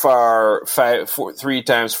so far, four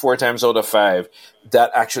times out of five,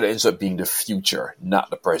 that actually ends up being the future, not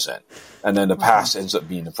the present. And then the past ends up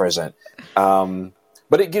being the present.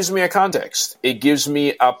 But it gives me a context. It gives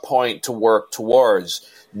me a point to work towards.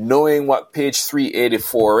 Knowing what page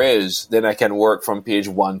 384 is, then I can work from page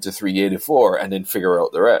 1 to 384 and then figure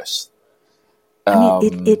out the rest. I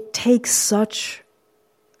mean, it takes such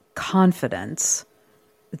confidence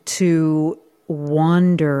to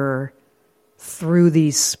wander through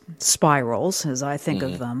these spirals, as I think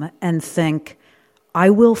of them, and think,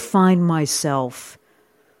 I will find myself,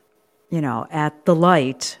 at the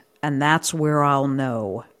light, and that's where I'll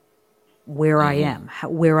know where I am,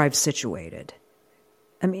 where I've situated.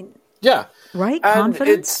 I mean, yeah, right? And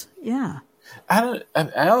confidence? Yeah. I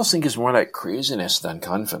don't think it's more like craziness than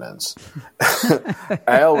confidence.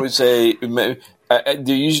 I always say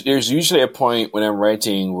there's usually a point when I'm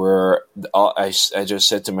writing where I just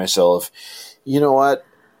said to myself, you know what?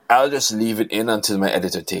 I'll just leave it in until my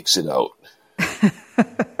editor takes it out.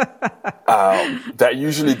 That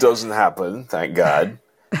usually doesn't happen, thank God.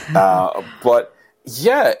 But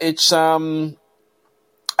yeah, it's I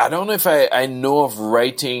don't know if I know of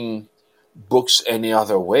writing books any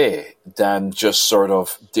other way than just sort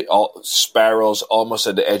of the spirals almost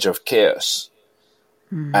at the edge of chaos,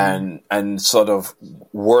 and sort of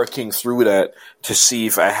working through that to see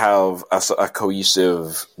if I have a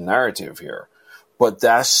cohesive narrative here. But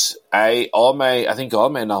I think all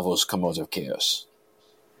my novels come out of chaos.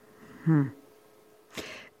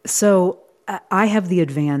 So I have the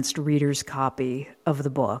advanced reader's copy of the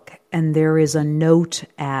book, and there is a note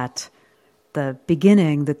at the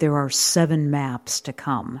beginning that there are 7 maps to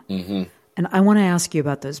come. Mm-hmm. And I want to ask you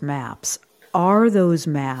about those maps. Are those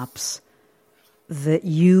maps that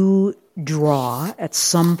you draw at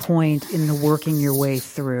some point in the working your way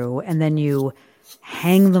through, and then you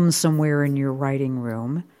hang them somewhere in your writing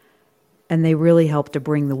room, and they really help to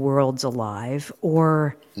bring the worlds alive?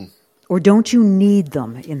 Or don't you need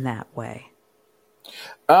them in that way?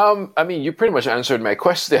 I mean, you pretty much answered my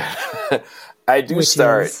question. I do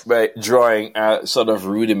start by drawing a sort of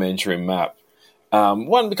rudimentary map.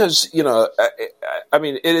 One, because, I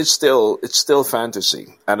mean, it's still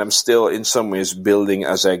fantasy, and I'm still in some ways building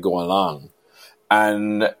as I go along.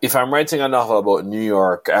 And if I'm writing a novel about New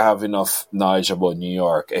York, I have enough knowledge about New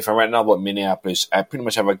York. If I'm writing a novel about Minneapolis, I pretty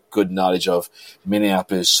much have a good knowledge of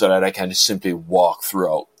Minneapolis so that I can simply walk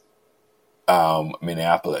throughout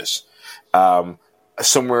Minneapolis.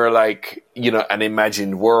 Somewhere like, an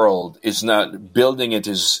imagined world is not building it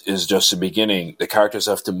is just the beginning. The characters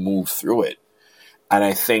have to move through it. And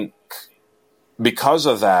I think because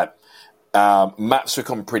of that, maps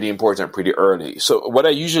become pretty important pretty early. So what I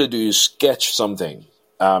usually do is sketch something,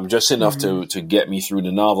 just enough to get me through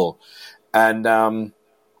the novel. And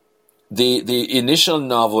the initial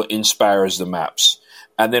novel inspires the maps.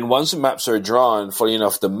 And then once the maps are drawn, funny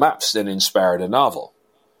enough, the maps then inspire the novel.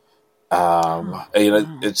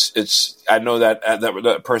 It's. I know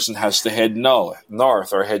that person has to head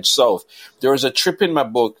north or head south. There was a trip in my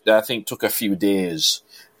book that I think took a few days,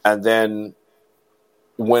 and then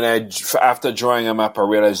when after drawing a map, I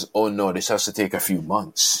realized, oh no, this has to take a few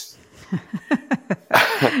months.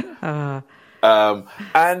 But it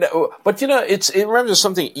reminds me of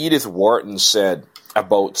something Edith Wharton said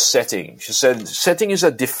about setting. She said setting is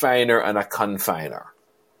a definer and a confiner.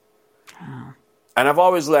 Oh. And I've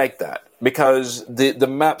always liked that because the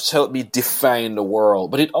maps help me define the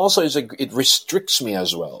world, but it also it restricts me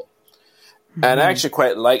as well. Mm-hmm. And I actually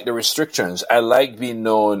quite like the restrictions. I like being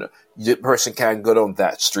known, the person can't go down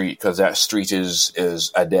that street because that street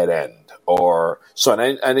is a dead end or so.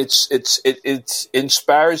 And it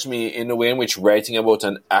inspires me in a way in which writing about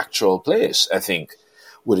an actual place, I think,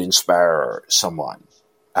 would inspire someone.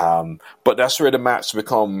 But that's where the maps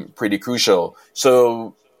become pretty crucial.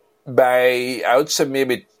 So I would say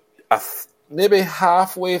maybe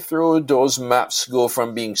halfway through, those maps go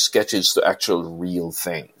from being sketches to actual real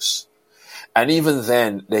things. And even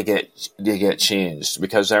then, they get changed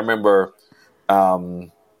because I remember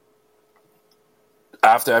after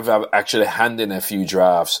I've actually handed in a few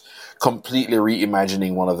drafts, completely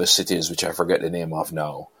reimagining one of the cities, which I forget the name of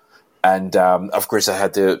now. And of course, I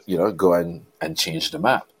had to go and change the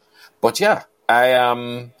map. But yeah,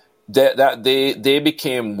 they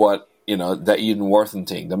became what that Eden Wharton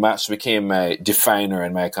thing. The maps became my definer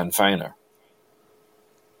and my confiner.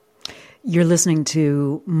 You're listening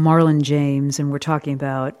to Marlon James, and we're talking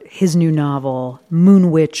about his new novel,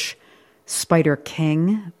 Moon Witch, Spider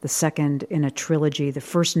King, the second in a trilogy. The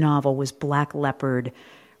first novel was Black Leopard,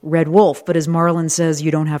 Red Wolf, but as Marlon says,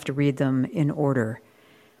 you don't have to read them in order.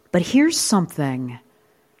 But here's something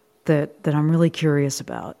that I'm really curious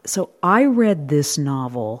about. So I read this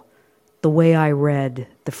novel the way I read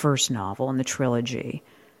the first novel in the trilogy,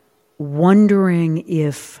 wondering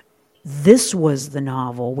if this was the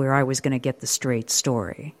novel where I was going to get the straight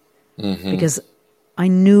story. Mm-hmm. Because I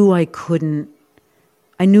knew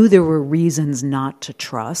there were reasons not to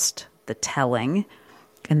trust the telling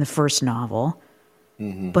in the first novel.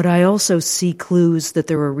 Mm-hmm. But I also see clues that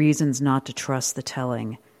there are reasons not to trust the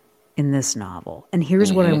telling in this novel. And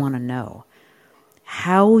here's what I want to know.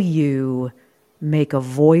 How you make a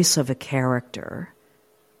voice of a character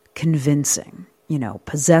convincing,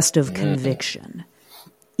 possessed of conviction,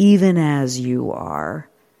 even as you are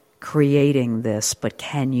creating this. But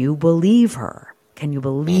can you believe her? Can you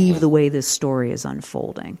believe the way this story is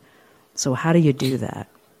unfolding? So how do you do that?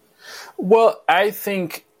 Well, I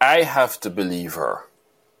think I have to believe her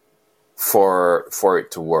for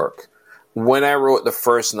it to work. When I wrote the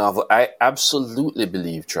first novel, I absolutely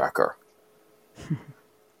believed Tracker.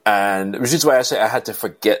 And which is why I say I had to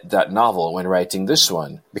forget that novel when writing this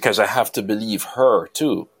one, because I have to believe her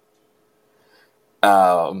too.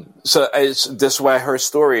 So that's why her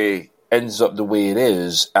story ends up the way it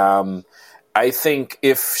is. I think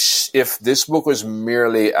if this book was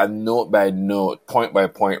merely a note by note, point by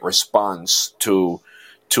point response to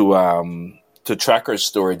Tracker's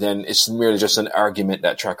story, then it's merely just an argument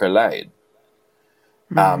that Tracker lied.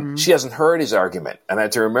 She hasn't heard his argument, and I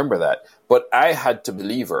had to remember that. But I had to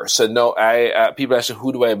believe her. So no, people ask,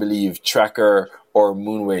 who do I believe, Tracker or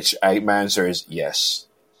Moonwitch? My answer is yes.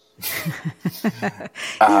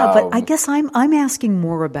 But I guess I'm asking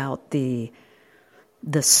more about the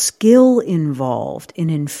skill involved in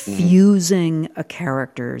infusing a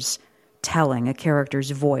character's telling, a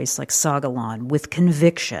character's voice, like Sagalan, with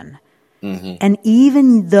conviction. Mm-hmm. And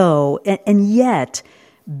even though, and yet,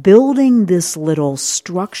 building this little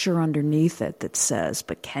structure underneath it that says,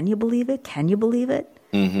 but can you believe it? Can you believe it?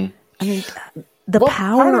 Mm-hmm. I mean, the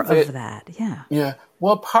power of that, yeah. Yeah.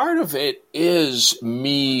 Well, part of it is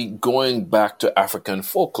me going back to African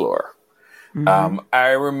folklore. Mm-hmm. I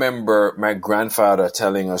remember my grandfather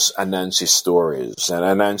telling us Anansi stories, and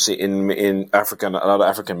Anansi in African, a lot of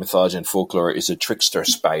African mythology and folklore is a trickster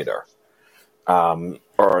spider, or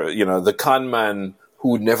the con man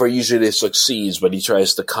who never usually succeeds, but he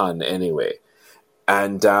tries to con anyway.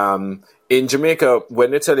 And in Jamaica,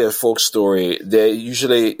 when they tell you a folk story,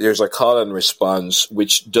 there's a call and response,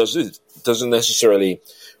 which doesn't necessarily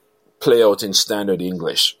play out in standard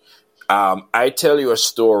English. I tell you a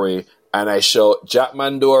story, and I shout Jack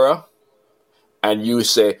Mandora, and you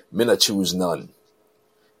say, "Mina choose none,"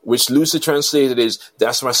 which loosely translated is,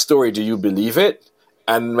 "That's my story. Do you believe it?"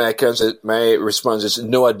 And my response is,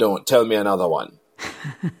 "No, I don't. Tell me another one."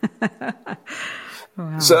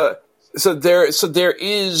 Wow. So there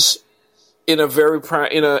is, in a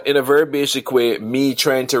very basic way, me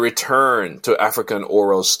trying to return to African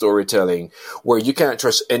oral storytelling, where you can't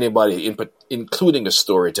trust anybody, including the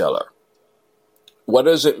storyteller. What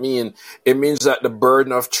does it mean? It means that the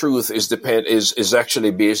burden of truth is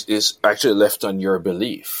actually left on your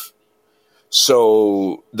belief.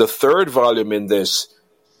 So the third volume in this,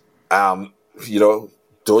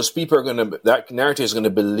 those people that narrative is going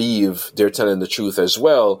to believe they're telling the truth as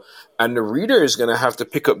well. And the reader is going to have to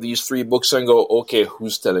pick up these 3 books and go, okay,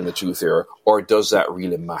 who's telling the truth here? Or does that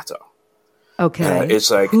really matter? Okay.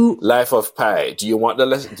 It's like Life of Pi. Do you want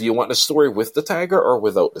the story with the tiger or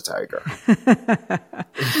without the tiger?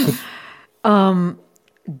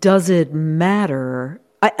 Does it matter?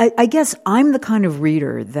 I guess I'm the kind of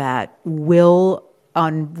reader that will,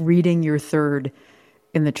 on reading your third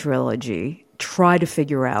in the trilogy, try to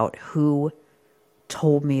figure out who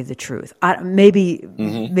told me the truth. Maybe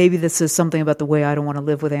this is something about the way I don't want to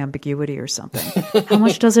live with ambiguity or something. How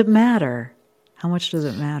much does it matter?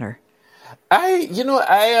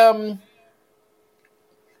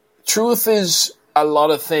 Truth is a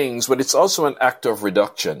lot of things, but it's also an act of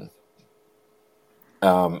reduction.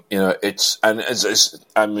 That's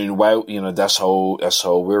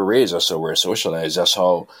how we're raised, that's how we're socialized,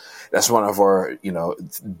 that's one of our,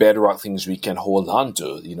 bedrock things we can hold on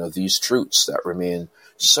to, these truths that remain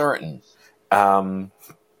certain.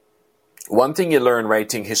 One thing you learn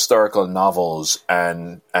writing historical novels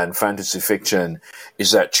and fantasy fiction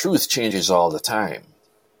is that truth changes all the time.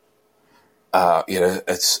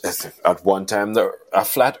 It's at one time a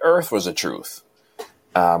flat Earth was a truth.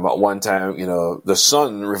 At one time, the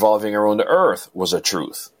sun revolving around the Earth was a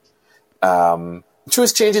truth.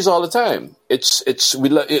 Truth changes all the time. It's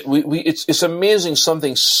amazing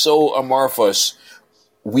something so amorphous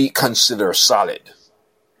we consider solid.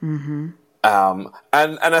 And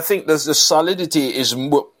I think the solidity is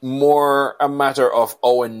more a matter of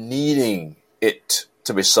our needing it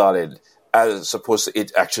to be solid as opposed to it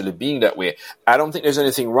actually being that way. I don't think there's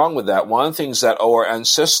anything wrong with that. One of the things that our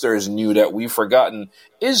ancestors knew that we've forgotten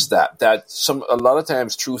is that a lot of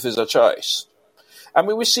times truth is a choice. I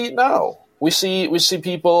mean, we see it now. We see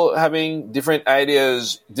people having different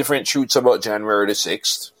ideas, different truths about January the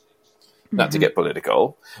 6th. Not to get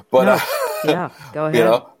political, but no. Yeah, go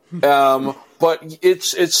ahead. But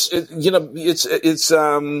it's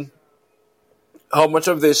how much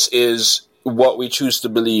of this is what we choose to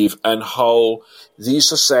believe, and how these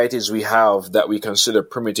societies we have that we consider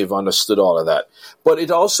primitive understood all of that. But it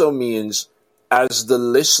also means, as the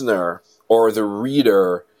listener or the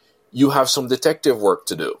reader, you have some detective work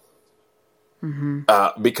to do,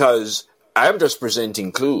 because I'm just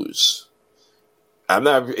presenting clues. I'm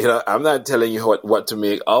not telling you what to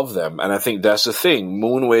make of them, and I think that's the thing.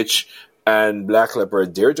 Moon Witch and Black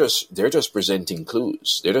Leopard, they're just presenting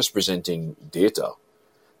clues. They're just presenting data.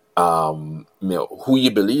 Who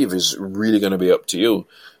you believe is really going to be up to you.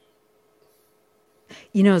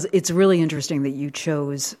 You know, it's really interesting that you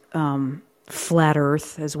chose Flat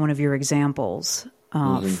Earth as one of your examples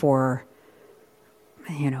for,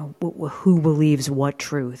 who believes what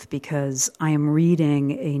truth, because I am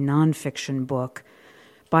reading a nonfiction book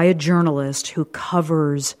by a journalist who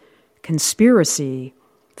covers conspiracy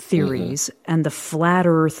theories and the Flat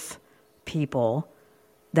Earth people.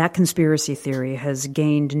 That conspiracy theory has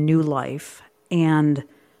gained new life. And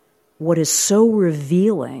what is so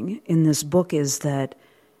revealing in this book is that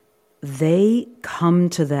they come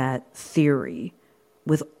to that theory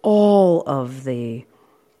with all of the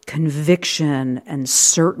conviction and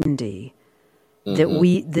certainty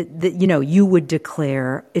that you would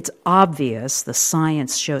declare it's obvious, the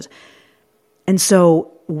science shows. And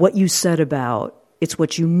so what you said about it's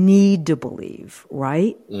what you need to believe,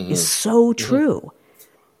 right, is so true.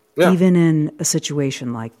 Yeah. Even in a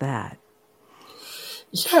situation like that.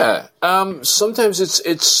 Yeah. Sometimes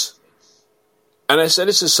it's, and I said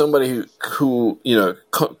this to somebody who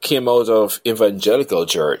came out of evangelical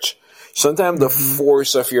church. Sometimes the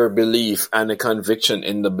force of your belief and the conviction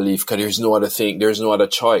in the belief, because there's no other thing, there's no other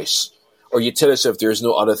choice, or you tell yourself there's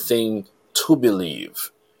no other thing to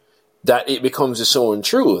believe, that it becomes its own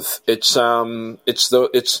truth. It's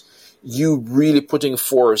you really putting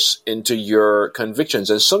force into your convictions.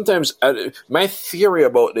 And sometimes my theory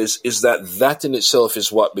about this is that in itself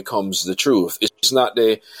is what becomes the truth. It's not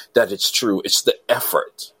that it's true. It's the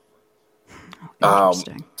effort.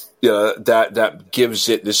 Interesting. That gives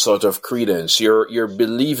it this sort of credence. You're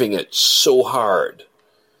believing it so hard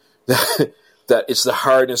that it's the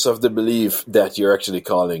hardness of the belief that you're actually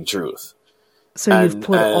calling truth. So you've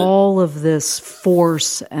put all of this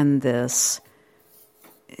force and this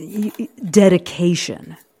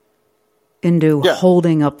dedication into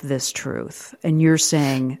holding up this truth, and you're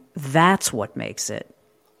saying that's what makes it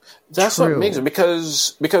true. What makes it,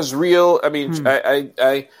 because real. I mean,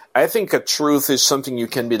 I think a truth is something you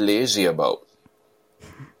can be lazy about.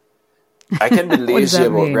 I can be lazy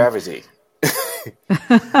about gravity.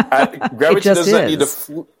 Gravity doesn't need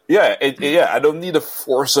I don't need the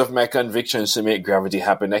force of my convictions to make gravity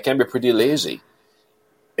happen. I can be pretty lazy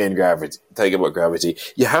in gravity. Think about gravity.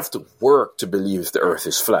 You have to work to believe the earth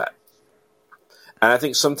is flat. And I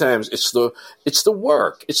think sometimes it's the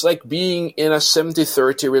work. It's like being in a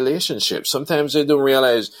 70-30 relationship. Sometimes they don't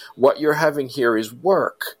realize what you're having here is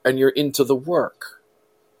work, and you're into the work.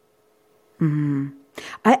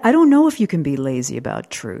 I don't know if you can be lazy about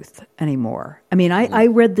truth anymore. I mean, I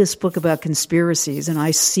read this book about conspiracies, and I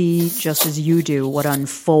see, just as you do, what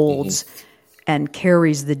unfolds and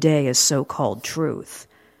carries the day as so-called truth.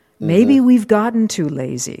 Maybe we've gotten too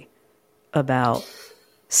lazy about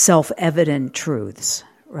self-evident truths,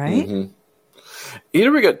 right?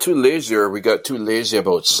 Either we got too lazy or we got too lazy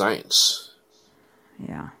about science.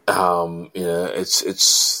 Yeah.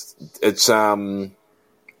 It's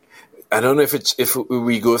I don't know if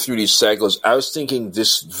we go through these cycles. I was thinking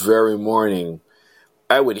this very morning,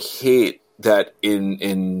 I would hate that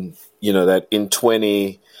in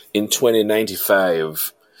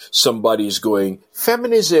 2095 somebody's going,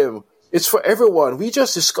 feminism, it's for everyone. We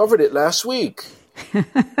just discovered it last week.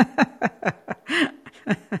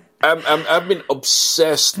 I've been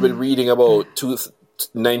obsessed with reading about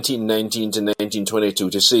 1919 to 1922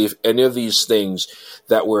 to see if any of these things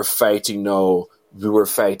that we're fighting now, we were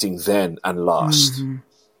fighting then and lost.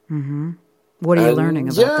 What are you learning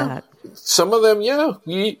about that? Some of them,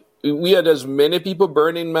 we had as many people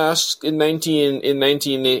burning masks in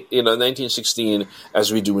 1916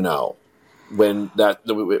 as we do now. when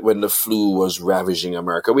the flu was ravaging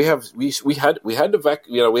America. We had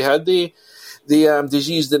the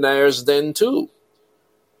disease deniers then too.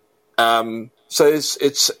 So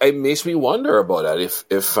it makes me wonder about that. If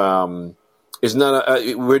it's not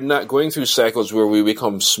we're not going through cycles where we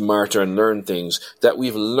become smarter and learn things that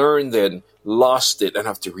we've learned then, lost it, and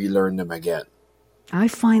have to relearn them again. I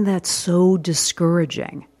find that so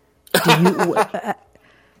discouraging. Do you?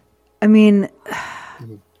 I mean,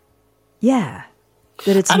 yeah,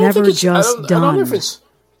 that it's never just done. I don't know if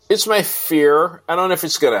it's my fear. I don't know if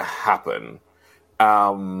it's going to happen.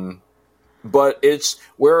 But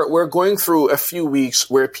we're going through a few weeks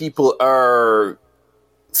where people are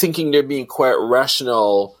thinking they're being quite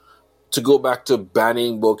rational to go back to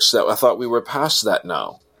banning books that I thought we were past that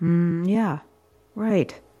now. Yeah,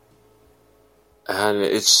 right. And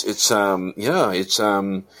it's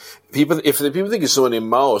people. If the people think it's only a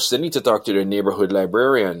mouse, they need to talk to their neighborhood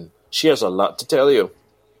librarian. She has a lot to tell you.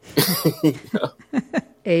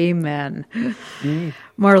 Amen.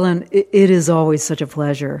 Marlon, it is always such a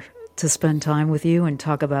pleasure to spend time with you and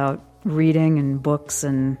talk about reading and books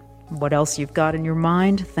and what else you've got in your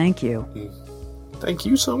mind. Thank you. Thank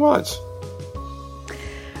you so much.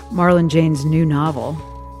 Marlon Jane's new novel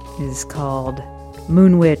is called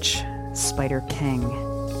Moon Witch, Spider King.